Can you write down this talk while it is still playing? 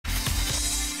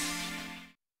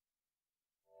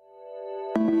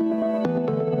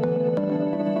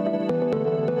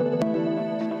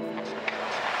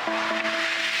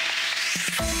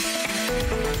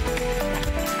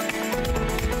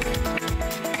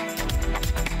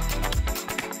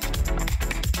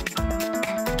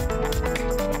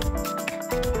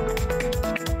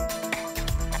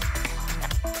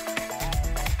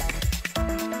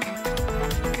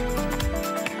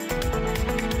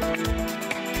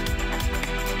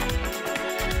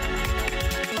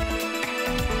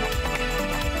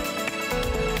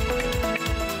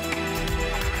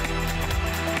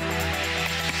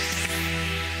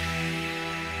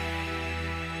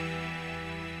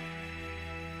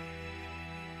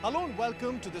Hello and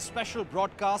welcome to the special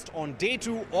broadcast on day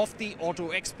 2 of the Auto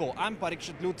Expo. I'm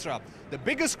Parikshit Luthra. The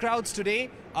biggest crowds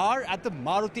today are at the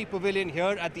Maruti Pavilion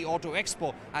here at the Auto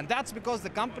Expo, and that's because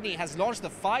the company has launched the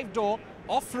 5-door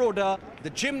off-roader, the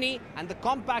Jimny, and the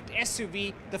compact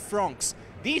SUV, the Fronx.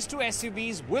 These two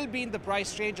SUVs will be in the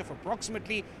price range of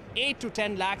approximately 8 to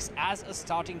 10 lakhs as a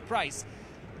starting price.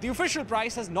 The official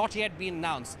price has not yet been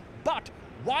announced, but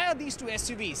why are these two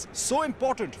SUVs so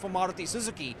important for Maruti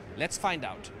Suzuki? Let's find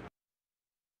out.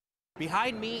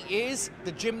 Behind me is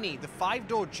the Jimny, the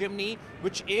 5-door Jimny,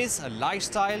 which is a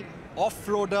lifestyle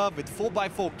off-roader with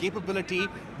 4x4 capability,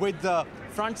 with the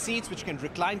front seats which can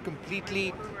recline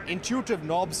completely, intuitive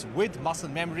knobs with muscle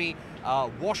memory,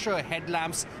 washer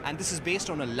headlamps, and this is based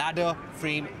on a ladder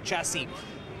frame chassis.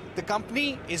 The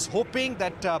company is hoping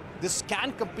that this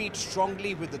can compete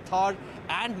strongly with the Thar,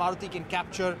 and Maruti can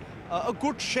capture a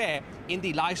good share in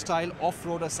the lifestyle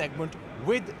off-roader segment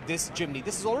with this Jimny.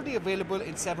 This is already available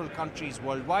in several countries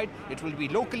worldwide. It will be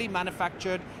locally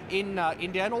manufactured in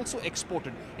India and also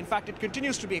exported. In fact, it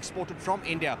continues to be exported from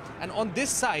India. And on this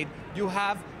side, you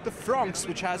have the Fronx,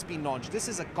 which has been launched. This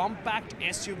is a compact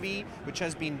SUV which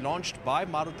has been launched by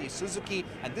Maruti Suzuki,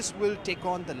 and this will take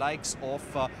on the likes of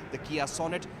the Kia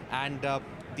Sonet and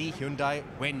the Hyundai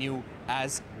Venue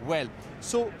as well.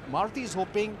 So Maruti is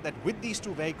hoping that with these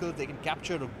two vehicles they can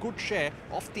capture a good share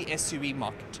of the SUV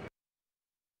market.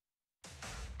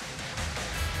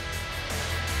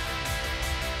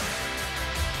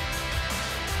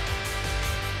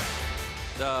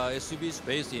 The SUV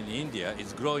space in India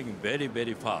is growing very,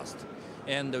 very fast.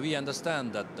 And we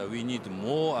understand that we need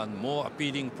more and more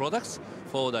appealing products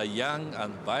for the young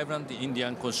and vibrant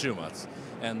Indian consumers.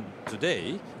 And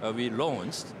today we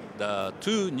launched the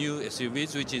two new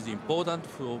SUVs, which is important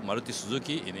for Maruti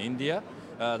Suzuki in India.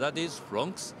 That is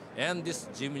Fronx and this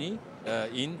Jimny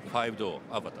in 5-door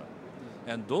Avatar.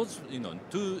 And those,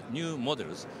 two new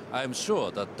models, I am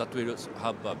sure that will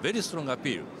have a very strong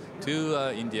appeal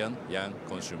to Indian young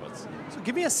consumers. So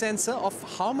give me a sense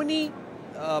of how many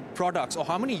products or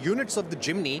how many units of the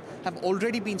Jimny have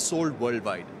already been sold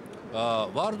worldwide?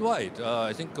 Worldwide,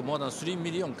 I think more than 3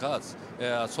 million cars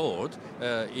sold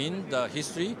in the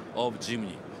history of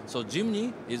Jimny. So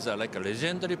Jimny is like a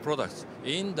legendary product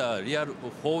in the real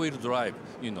four-wheel drive,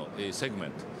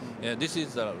 segment. This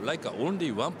is like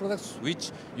only one product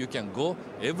which you can go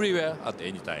everywhere at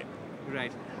any time.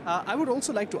 Right. I would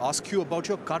also like to ask you about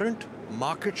your current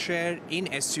market share in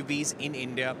SUVs in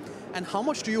India, and how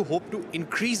much do you hope to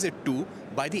increase it to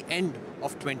by the end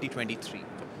of 2023?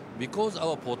 Because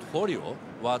our portfolio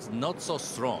was not so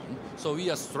strong, so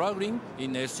we are struggling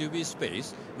in SUV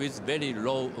space with very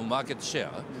low market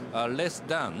share, less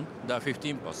than the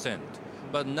 15%.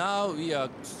 But now we are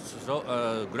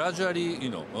gradually,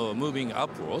 moving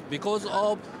upward because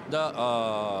of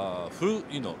the full,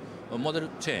 model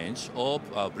change of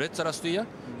Brezza last year,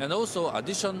 and also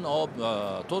addition of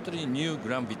totally new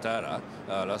Grand Vitara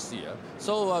last year.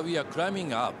 So we are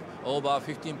climbing up over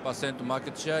 15%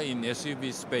 market share in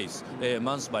SUV space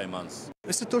month by month.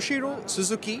 Mr. Toshiro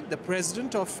Suzuki, the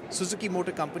president of Suzuki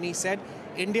Motor Company, said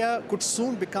India could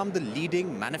soon become the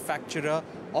leading manufacturer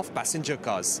of passenger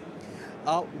cars.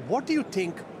 What do you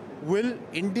think will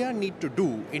India need to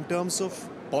do in terms of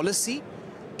policy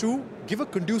to give a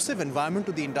conducive environment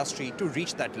to the industry to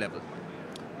reach that level?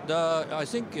 I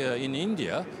think in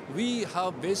India, we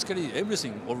have basically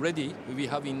everything already we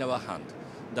have in our hand.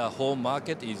 The whole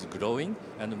market is growing,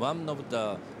 and one of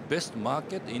the best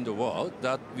market in the world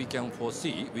that we can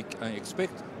foresee, we can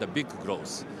expect the big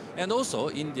growth. And also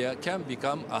India can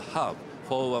become a hub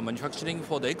for manufacturing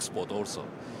for the export also.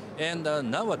 And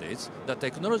nowadays, the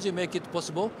technology make it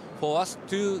possible for us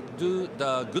to do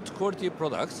the good quality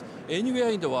products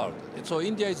anywhere in the world. So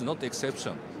India is not the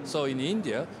exception. So in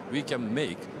India, we can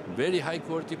make very high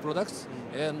quality products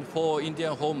and for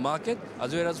Indian home market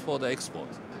as well as for the export.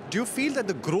 Do you feel that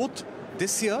the growth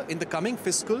this year in the coming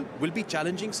fiscal will be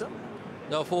challenging, sir?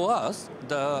 Now for us,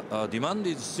 the demand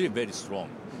is still very strong.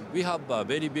 We have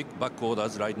very big back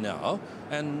orders right now,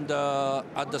 and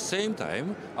at the same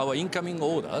time, our incoming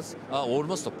orders are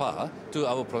almost par to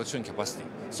our production capacity.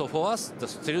 So for us, the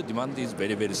still demand is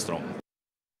very, very strong.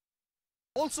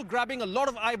 Also grabbing a lot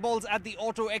of eyeballs at the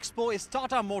Auto Expo is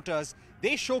Tata Motors.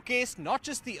 They showcased not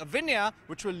just the Avinya,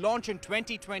 which will launch in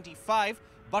 2025,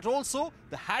 but also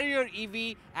the Harrier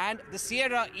EV and the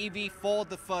Sierra EV for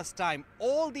the first time.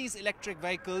 All these electric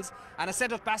vehicles and a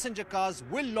set of passenger cars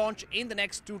will launch in the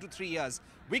next 2 to 3 years.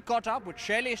 We caught up with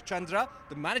Shailesh Chandra,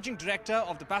 the Managing Director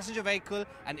of the Passenger Vehicle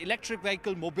and Electric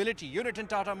Vehicle Mobility Unit in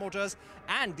Tata Motors,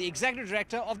 and the Executive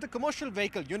Director of the Commercial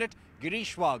Vehicle Unit,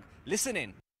 Girish Wagh. Listen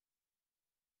in.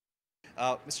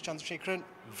 Mr. Chandrasekharan,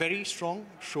 very strong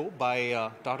show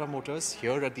by Tata Motors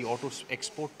here at the Auto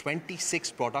Expo.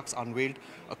 26 products unveiled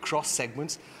across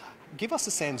segments. Give us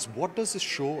a sense, what does this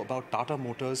show about Tata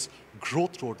Motors'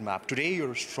 growth roadmap? Today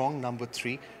you're a strong number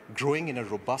 3, growing in a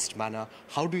robust manner.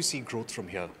 How do you see growth from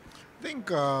here? I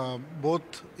think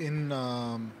both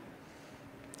in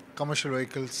commercial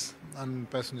vehicles and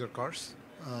passenger cars,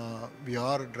 we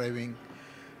are driving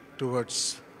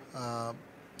towards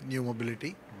new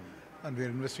mobility, and we are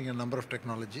investing in a number of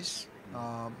technologies.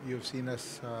 You've seen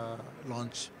us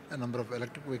launch a number of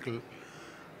electric vehicle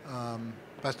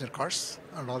passenger cars,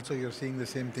 and also you're seeing the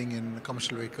same thing in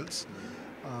commercial vehicles.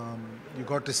 You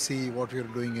got to see what we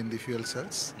are doing in the fuel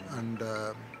cells and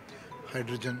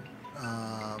hydrogen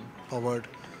powered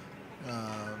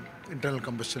internal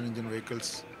combustion engine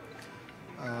vehicles.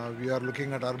 We are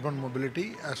looking at urban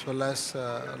mobility as well as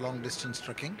long distance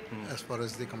trucking as far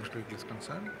as the commercial vehicle is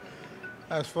concerned.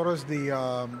 As far as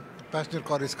the passenger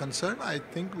car is concerned, I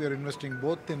think we are investing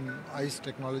both in ICE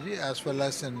technology as well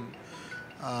as in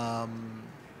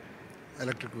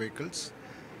electric vehicles.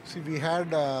 See, we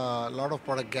had a lot of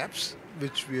product gaps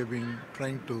which we have been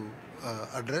trying to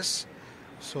address.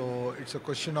 So it's a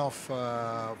question of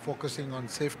focusing on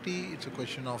safety. It's a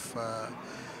question of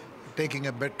taking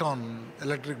a bet on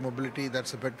electric mobility.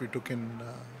 That's a bet we took in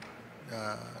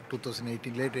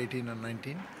 2018, late 18 and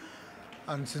 19.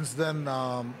 And since then,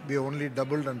 we have only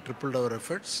doubled and tripled our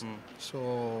efforts.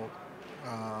 So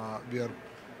we are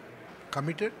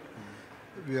committed.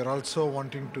 We are also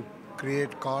wanting to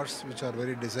create cars which are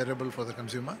very desirable for the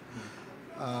consumer.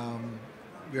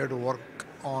 We have to work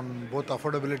on both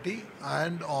affordability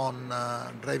and on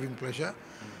driving pleasure,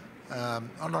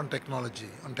 and on technology.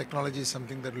 On technology is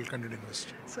something that we'll continue to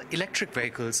invest. So electric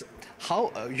vehicles,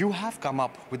 how you have come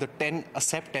up with a 10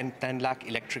 lakh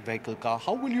electric vehicle car.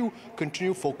 How will you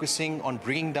continue focusing on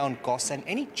bringing down costs, and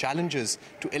any challenges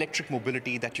to electric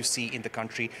mobility that you see in the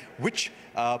country which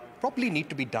probably need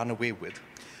to be done away with?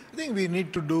 I think we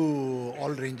need to do all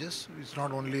ranges. It's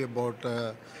not only about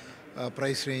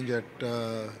price range at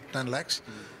 10 lakhs.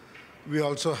 We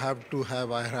also have to have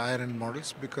higher end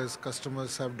models because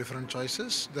customers have different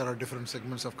choices. There are different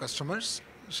segments of customers.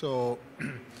 So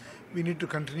we need to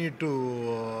continue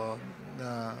to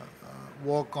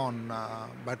work on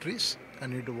batteries. I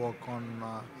need to work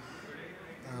on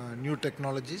new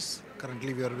technologies.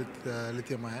 Currently we are with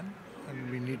lithium ion, and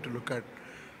we need to look at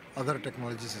other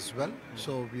technologies as well.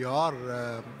 So we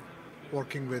are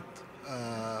working with,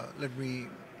 let me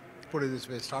put it this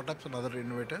way, startups and other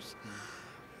innovators.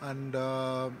 And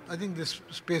I think this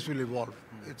space will evolve.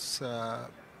 It's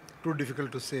too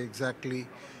difficult to say exactly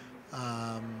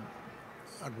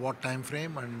at what time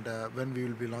frame and when we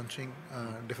will be launching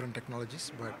different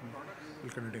technologies, but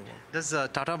we'll continue to evolve. Does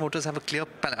Tata Motors have a clear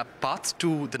path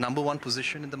to the number 1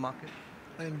 position in the market?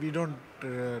 And we don't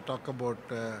talk about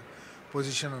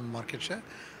position and market share.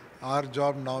 Our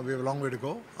job now, we have a long way to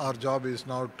go. Our job is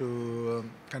now to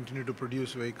continue to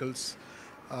produce vehicles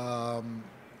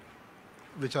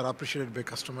which are appreciated by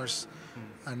customers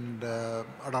and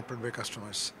adopted by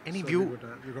customers. Any view?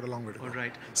 We've got a long way to go. All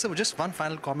right. So just one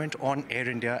final comment on Air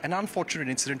India. An unfortunate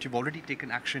incident. You've already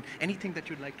taken action. Anything that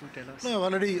you'd like to tell us? No,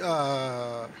 I've already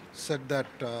said that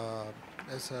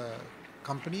as a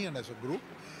company and as a group,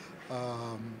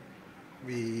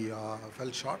 we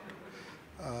fell short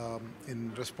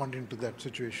in responding to that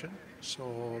situation.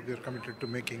 So we are committed to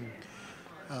making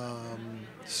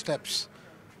steps,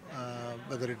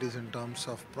 whether it is in terms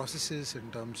of processes,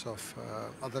 in terms of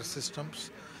other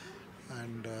systems,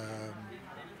 and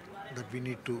that we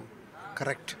need to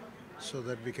correct so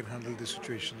that we can handle these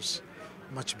situations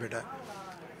much better.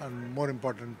 And more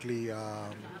importantly,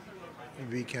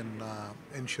 we can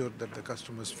ensure that the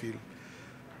customers feel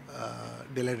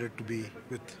delighted to be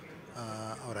with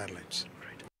our airlines.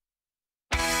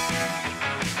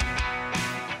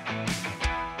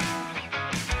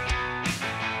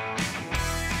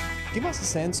 Give us a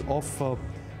sense of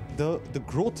the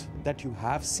growth that you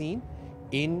have seen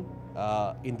in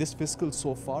this fiscal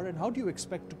so far, and how do you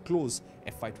expect to close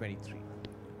FY23?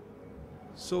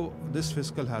 So this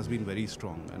fiscal has been very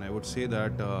strong, and I would say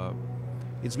that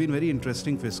it's been very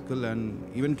interesting fiscal, and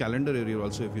even calendar year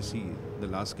also. If you see the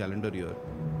last calendar year,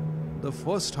 the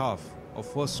first half of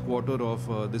first quarter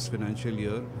of this financial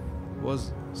year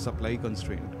was supply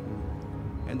constrained,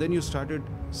 and then you started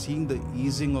seeing the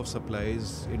easing of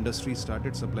supplies. Industry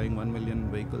started supplying 1 million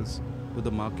vehicles to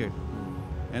the market,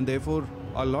 and therefore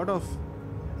a lot of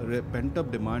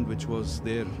pent-up demand which was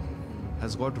there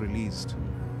has got released.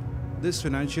 This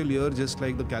financial year, just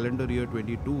like the calendar year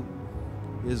 22,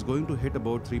 is going to hit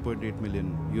about 3.8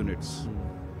 million units.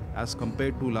 as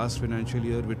compared to last financial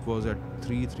year, which was at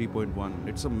 3.1.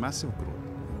 It's a massive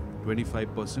growth,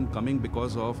 25% coming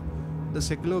because of the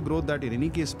secular growth that in any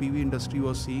case PV industry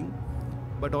was seeing,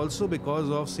 but also because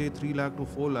of say 3 lakh to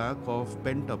 4 lakh of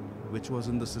pent up, which was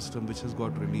in the system, which has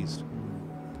got released.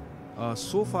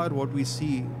 So far what we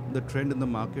see, the trend in the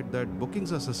market that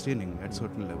bookings are sustaining at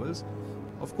certain levels.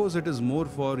 Of course it is more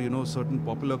for certain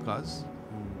popular cars,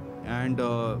 and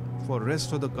for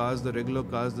rest of the cars, the regular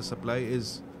cars, the supply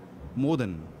is more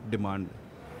than demand.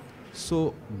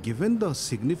 So given the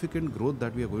significant growth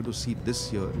that we are going to see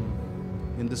this year,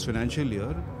 in this financial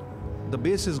year, the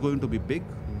base is going to be big,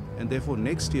 and therefore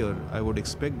next year I would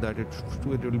expect that it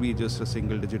will be just a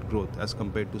single digit growth as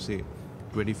compared to say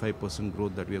 25%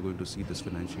 growth that we are going to see this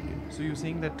financial year. So you're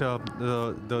saying that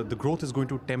the growth is going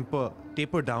to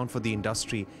taper down for the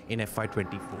industry in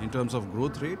FY24? In terms of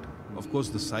growth rate, of course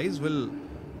the size will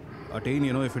attain,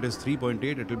 if it is 3.8,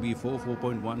 it will be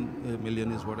 4.1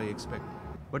 million is what I expect.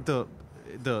 But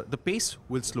the pace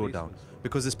will slow down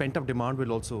because this pent-up demand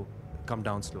will also come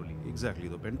down slowly. Exactly.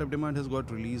 The pent-up demand has got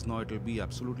released. Now it will be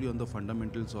absolutely on the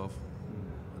fundamentals of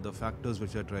the factors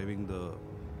which are driving the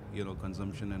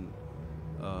consumption and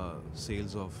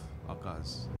sales of our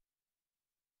cars.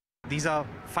 These are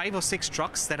 5 or 6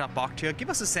 trucks that are parked here. Give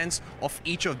us a sense of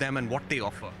each of them and what they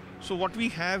offer. So what we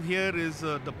have here is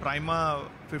the Prima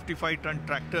 55-ton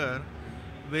tractor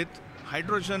with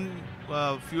hydrogen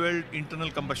fueled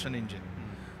internal combustion engine.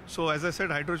 So as I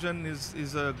said, hydrogen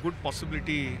is a good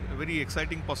possibility, a very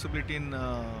exciting possibility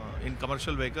in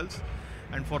commercial vehicles.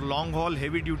 And for long haul,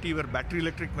 heavy duty where battery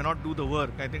electric may not do the work,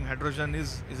 I think hydrogen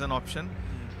is an option.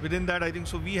 Within that, I think,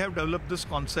 so we have developed this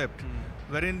concept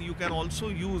wherein you can also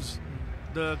use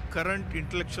the current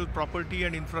intellectual property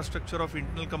and infrastructure of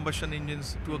internal combustion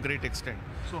engines to a great extent.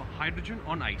 So hydrogen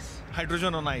on ice.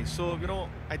 Hydrogen on ice. So,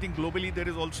 I think globally there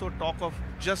is also talk of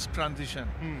just transition.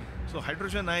 So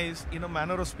hydrogen ice, in a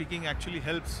manner of speaking, actually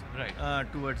helps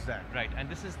towards that. Right, and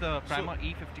this is the Prima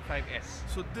E55S.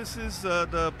 So this is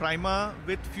the Prima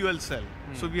with fuel cell.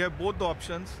 So we have both the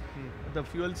options, the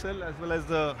fuel cell as well as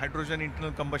the hydrogen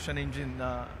internal combustion engine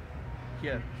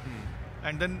here.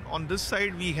 And then on this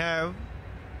side we have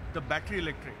the battery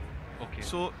electric. Okay.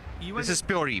 So even this is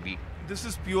pure EV. This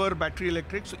is pure battery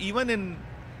electric. So even in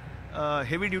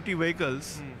heavy duty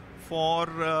vehicles, for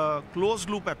closed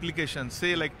loop applications,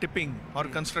 say like tipping or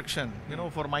construction,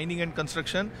 for mining and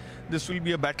construction, this will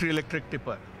be a battery electric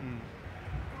tipper.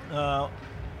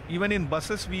 Even in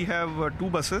buses, we have 2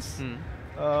 buses.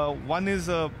 One is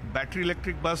a battery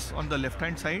electric bus on the left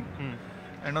hand side,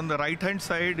 and on the right hand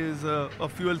side is a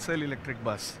fuel cell electric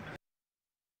bus.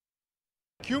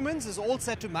 Cummins is all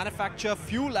set to manufacture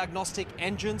fuel-agnostic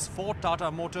engines for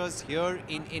Tata Motors here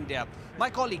in India.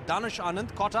 My colleague Danish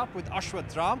Anand caught up with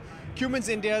Ashwath Ram, Cummins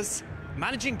India's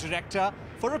managing director,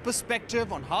 for a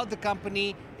perspective on how the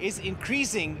company is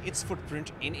increasing its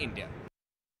footprint in India.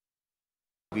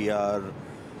 We are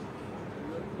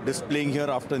displaying here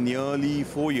after nearly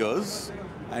 4 years,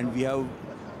 and we have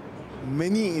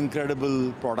many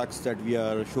incredible products that we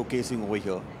are showcasing over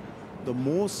here. The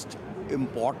most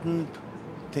important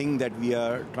thing that we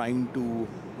are trying to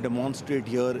demonstrate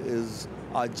here is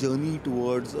our journey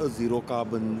towards a zero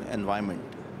carbon environment.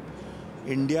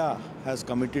 India has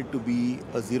committed to be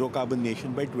a zero carbon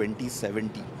nation by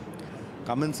 2070.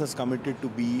 Cummins has committed to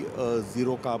be a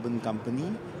zero carbon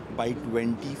company by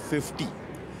 2050.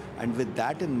 And with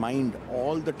that in mind,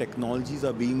 all the technologies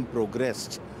are being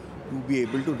progressed to be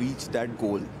able to reach that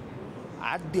goal.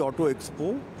 At the Auto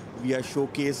Expo, we are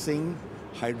showcasing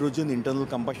hydrogen internal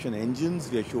combustion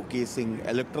engines, we are showcasing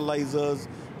electrolyzers,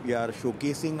 we are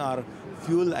showcasing our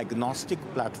fuel agnostic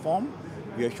platform,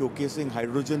 we are showcasing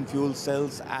hydrogen fuel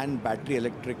cells and battery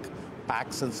electric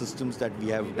packs and systems that we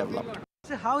have developed.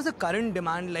 So how is the current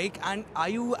demand like, and are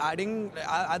you adding,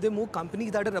 are there more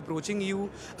companies that are approaching you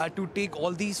to take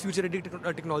all these future-ready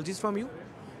technologies from you?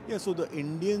 Yeah, so the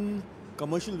Indian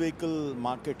commercial vehicle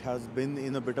market has been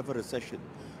in a bit of a recession,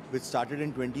 which started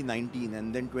in 2019,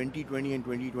 and then 2020 and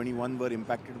 2021 were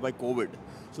impacted by COVID.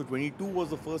 So 22 was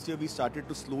the first year we started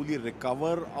to slowly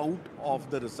recover out of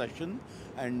the recession,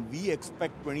 and we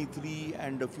expect 23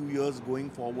 and a few years going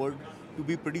forward to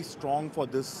be pretty strong for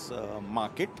this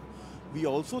market. We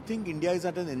also think India is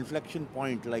at an inflection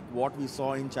point, like what we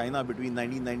saw in China between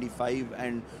 1995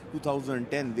 and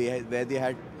 2010, where they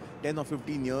had 10 or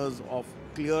 15 years of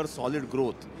clear, solid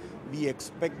growth. We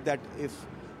expect that if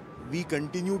we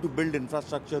continue to build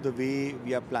infrastructure the way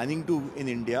we are planning to in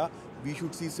India, we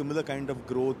should see similar kind of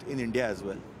growth in India as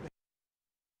well.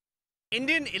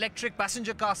 Indian electric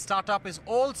passenger car startup is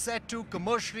all set to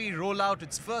commercially roll out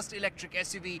its first electric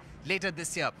SUV later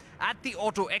this year. At the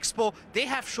Auto Expo, they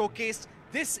have showcased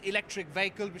this electric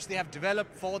vehicle which they have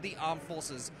developed for the armed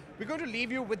forces. We're going to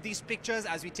leave you with these pictures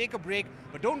as we take a break,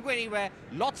 but don't go anywhere.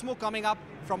 Lots more coming up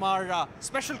from our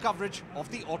special coverage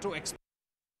of the Auto Expo.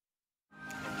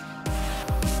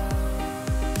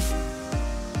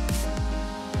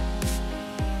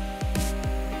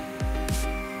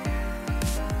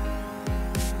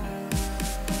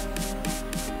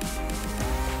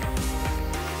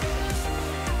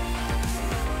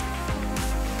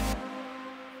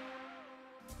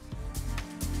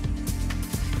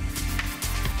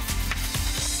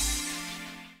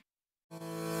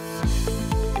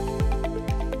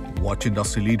 Watch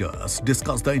industry leaders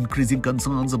discuss the increasing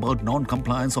concerns about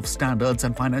non-compliance of standards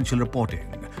and financial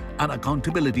reporting and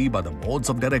accountability by the boards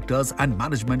of directors and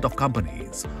management of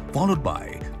companies, followed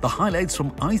by the highlights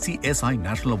from ICSI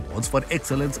National Awards for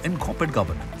Excellence in Corporate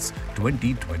Governance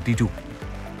 2022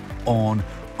 on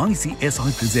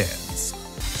ICSI Presents.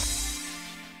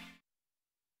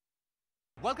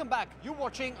 Welcome back. You're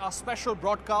watching our special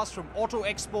broadcast from Auto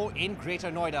Expo in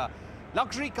Greater Noida.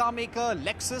 Luxury car maker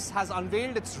Lexus has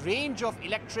unveiled its range of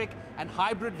electric and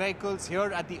hybrid vehicles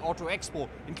here at the Auto Expo,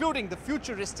 including the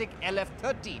futuristic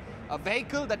LF30, a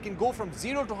vehicle that can go from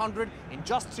 0 to 100 in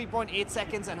just 3.8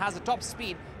 seconds and has a top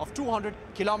speed of 200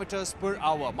 kilometers per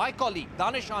hour. My colleague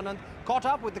Danish Anand caught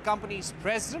up with the company's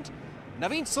president,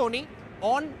 Naveen Soni,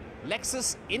 on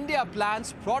Lexus India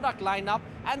plans, product lineup,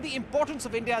 and the importance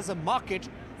of India as a market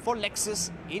for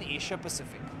Lexus in Asia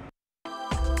Pacific.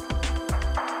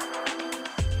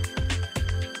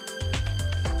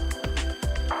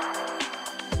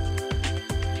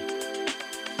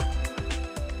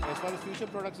 As far as future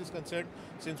products is concerned,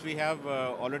 since we have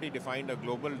already defined a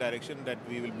global direction that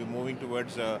we will be moving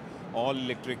towards all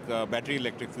electric, battery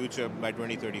electric future by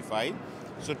 2035.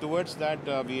 So towards that,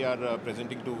 we are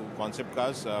presenting two concept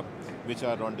cars which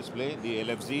are on display, the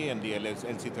LFZ and the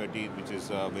LC30, which is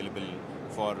available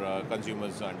for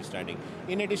consumers' understanding.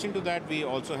 In addition to that, we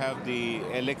also have the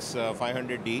LX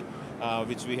 500D,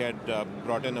 which we had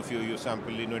brought in a few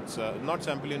sample units, not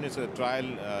sample units, a trial,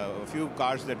 a few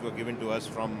cars that were given to us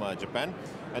from Japan,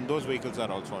 and those vehicles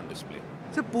are also on display.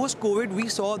 So post-COVID, we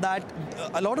saw that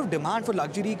a lot of demand for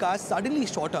luxury cars suddenly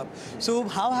shot up. So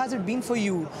how has it been for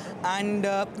you? And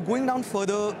going down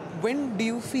further, when do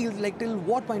you feel like till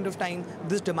what point of time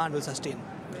this demand will sustain?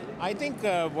 I think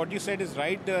what you said is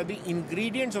right. The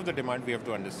ingredients of the demand we have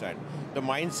to understand. The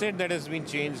mindset that has been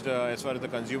changed as far as the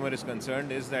consumer is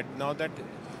concerned is that now that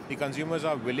the consumers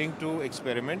are willing to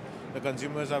experiment, the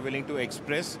consumers are willing to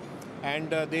express, and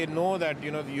they know that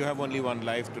you have only one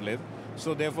life to live.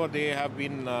 So therefore they have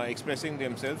been expressing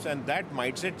themselves, and that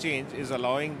mindset change is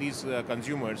allowing these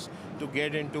consumers to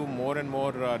get into more and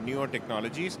more newer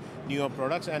technologies, newer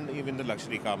products, and even the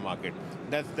luxury car market.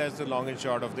 That's the long and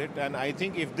short of it. And I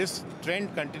think if this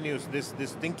trend continues, this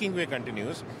thinking way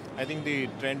continues, I think the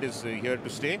trend is here to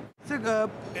stay.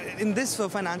 So in this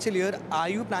financial year, are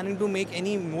you planning to make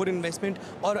any more investment,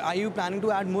 or are you planning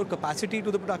to add more capacity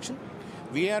to the production?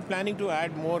 We are planning to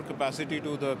add more capacity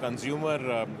to the consumer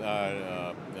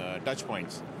touch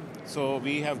points. So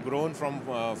we have grown from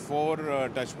 4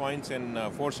 touch points in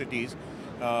 4 cities,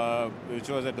 which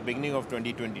was at the beginning of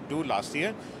 2022 last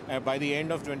year. By the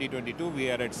end of 2022, we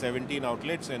are at 17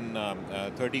 outlets in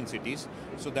 13 cities.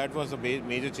 So that was a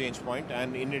major change point.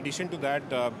 And in addition to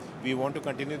that, we want to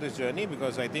continue this journey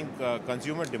because I think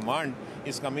consumer demand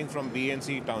is coming from B and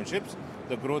C townships.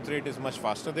 The growth rate is much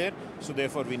faster there, so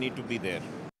therefore we need to be there.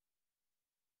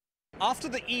 After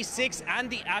the E6 and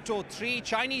the Atto 3,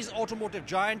 Chinese automotive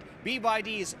giant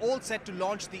BYD is all set to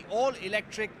launch the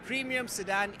all-electric premium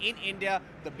sedan in India,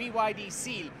 the BYD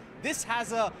Seal. This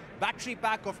has a battery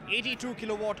pack of 82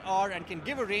 kilowatt-hour and can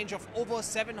give a range of over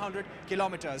 700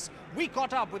 kilometers. We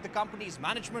caught up with the company's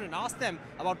management and asked them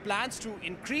about plans to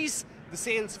increase the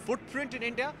sales footprint in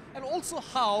India and also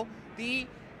how the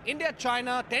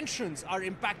India-China tensions are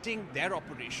impacting their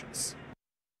operations.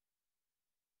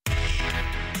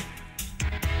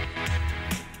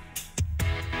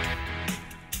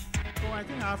 So I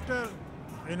think after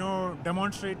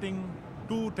demonstrating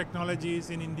 2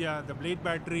 technologies in India, the blade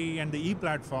battery and the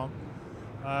E-platform,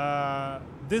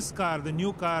 this car, the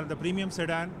new car, the premium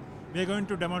sedan, we are going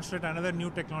to demonstrate another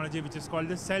new technology which is called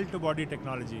the cell-to-body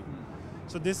technology.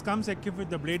 So this comes equipped with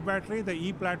the blade battery, the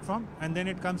E-platform, and then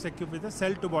it comes equipped with the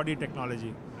cell-to-body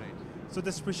technology. Right. So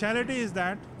the speciality is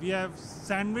that we have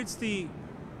sandwiched the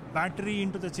battery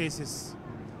into the chassis.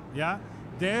 Yeah,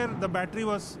 there the battery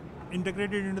was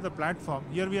integrated into the platform.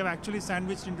 Here we have actually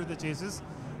sandwiched into the chassis,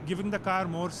 giving the car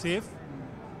more safe,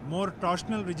 more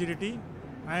torsional rigidity,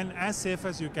 and as safe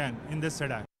as you can in this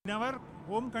sedan. In our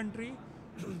home country,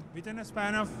 within a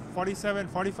span of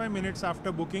 45 minutes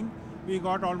after booking, we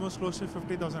got almost close to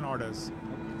 50,000 orders.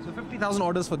 So 50,000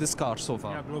 orders for this car so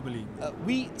far? Yeah, globally.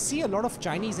 We see a lot of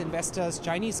Chinese investors,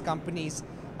 Chinese companies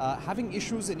having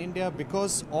issues in India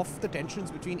because of the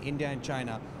tensions between India and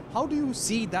China. How do you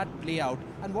see that play out,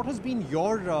 and what has been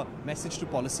your message to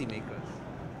policymakers?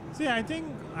 See, I think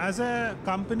as a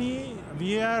company,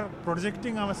 we are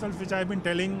projecting ourselves, which I've been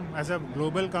telling, as a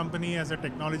global company, as a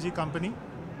technology company.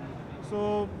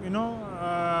 So,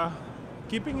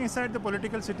 keeping aside the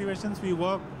political situations, we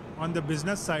work on the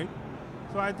business side.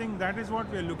 So I think that is what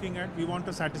we are looking at. We want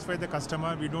to satisfy the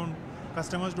customer.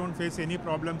 Customers don't face any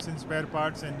problems in spare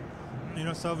parts and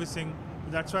servicing.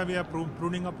 That's why we are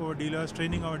pruning up our dealers,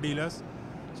 training our dealers.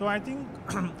 So I think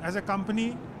as a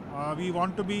company, we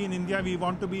want to be in India. We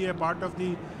want to be a part of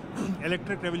the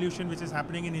electric revolution which is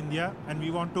happening in India, and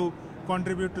we want to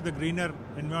contribute to the greener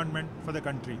environment for the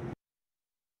country.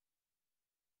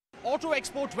 Auto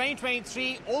Expo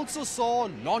 2023 also saw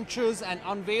launches and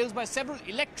unveils by several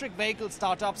electric vehicle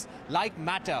startups like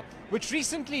Matter, which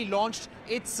recently launched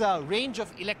its range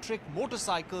of electric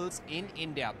motorcycles in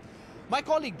India. My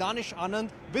colleague Danish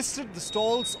Anand visited the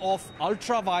stalls of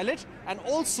Ultraviolet and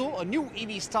also a new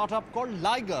EV startup called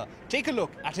Liger. Take a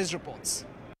look at his reports.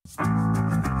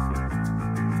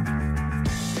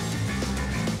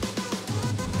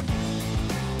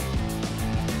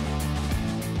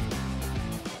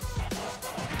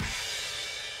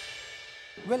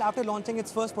 Well, after launching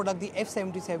its first product, the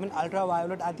F77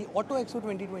 Ultraviolet at the Auto Expo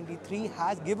 2023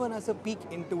 has given us a peek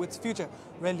into its future.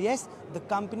 Well, yes, the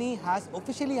company has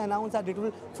officially announced that it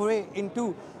will foray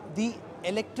into the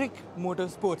electric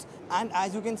motorsports. And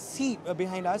as you can see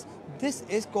behind us, this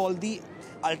is called the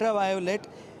Ultraviolet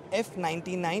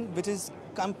F99, which is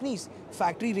company's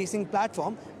factory racing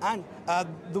platform. And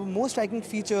the most striking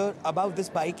feature about this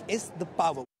bike is the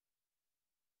power.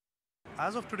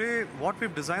 As of today, what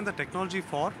we've designed the technology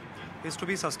for is to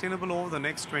be sustainable over the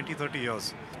next 20-30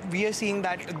 years. We are seeing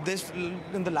that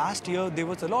in the last year, there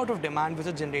was a lot of demand which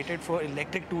was generated for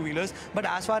electric two-wheelers. But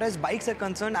as far as bikes are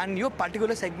concerned and your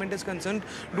particular segment is concerned,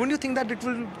 don't you think that it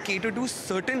will cater to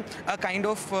certain kind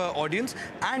of audience?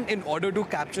 And in order to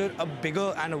capture a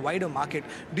bigger and a wider market,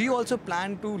 do you also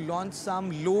plan to launch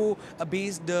some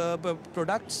low-based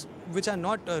products which are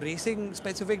not racing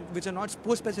specific, which are not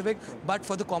sport specific, but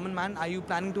for the common man? Are you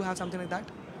planning to have something like that?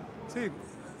 See,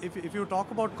 if you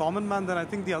talk about common man, then I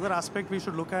think the other aspect we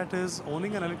should look at is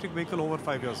owning an electric vehicle over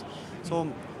 5 years. So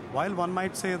while one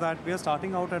might say that we are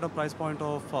starting out at a price point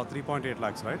of 3.8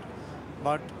 lakhs, right?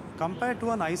 But compared to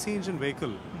an IC engine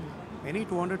vehicle, any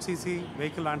 200cc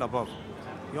vehicle and above,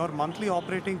 your monthly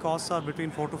operating costs are between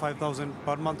 4,000 to 5,000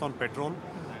 per month on petrol.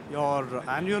 Your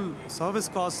annual service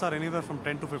costs are anywhere from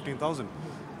 10 to 15,000.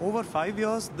 Over 5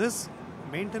 years, this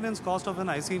maintenance cost of an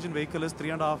IC engine vehicle is 3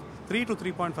 to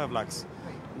 3.5 lakhs.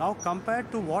 Now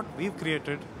compared to what we've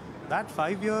created, that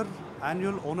 5-year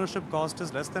annual ownership cost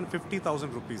is less than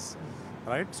 50,000 rupees,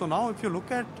 right? So now if you look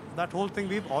at that whole thing,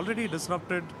 we've already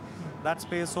disrupted that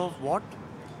space of what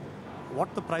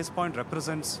the price point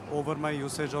represents over my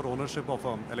usage or ownership of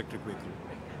an electric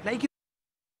vehicle.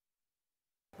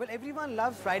 Well, everyone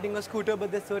loves riding a scooter,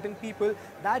 but there's certain people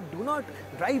that do not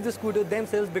drive the scooter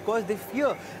themselves because they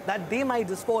fear that they might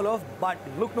just fall off. But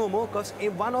look no more, because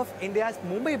one of India's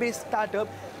Mumbai-based startup,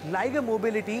 Liger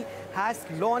Mobility, has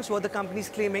launched what the company is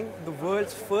claiming the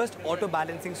world's first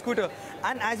auto-balancing scooter.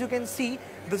 And as you can see,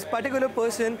 this particular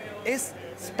person is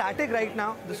static right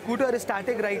now. The scooter is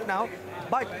static right now.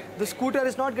 But the scooter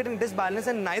is not getting disbalanced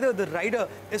and neither the rider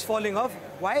is falling off.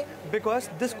 Why? Because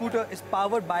this scooter is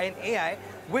powered by an AI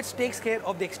which takes care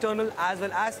of the external as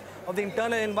well as of the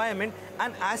internal environment.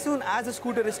 And as soon as the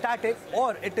scooter is static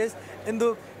or it is in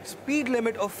the speed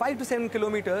limit of 5 to 7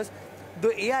 kilometers,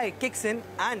 the AI kicks in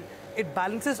and it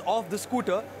balances off the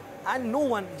scooter and no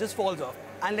one just falls off.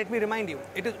 And let me remind you,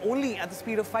 it is only at the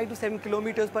speed of 5 to 7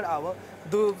 kilometers per hour.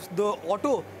 The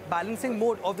auto balancing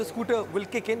mode of the scooter will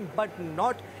kick in, but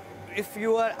not if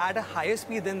you are at a higher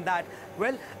speed than that.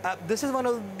 Well, this is one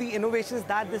of the innovations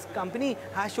that this company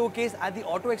has showcased at the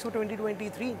Auto Expo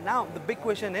 2023. Now, the big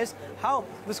question is how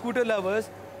the scooter lovers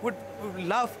would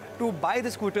love to buy the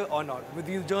scooter or not. With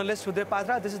you, journalist Sudhir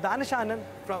Padra, this is Danish Anand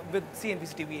with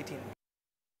CNBC-TV18.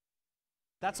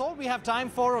 That's all we have time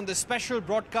for on this special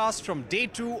broadcast from Day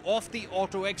 2 of the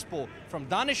Auto Expo. From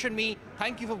Danish and me,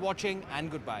 thank you for watching and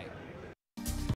goodbye.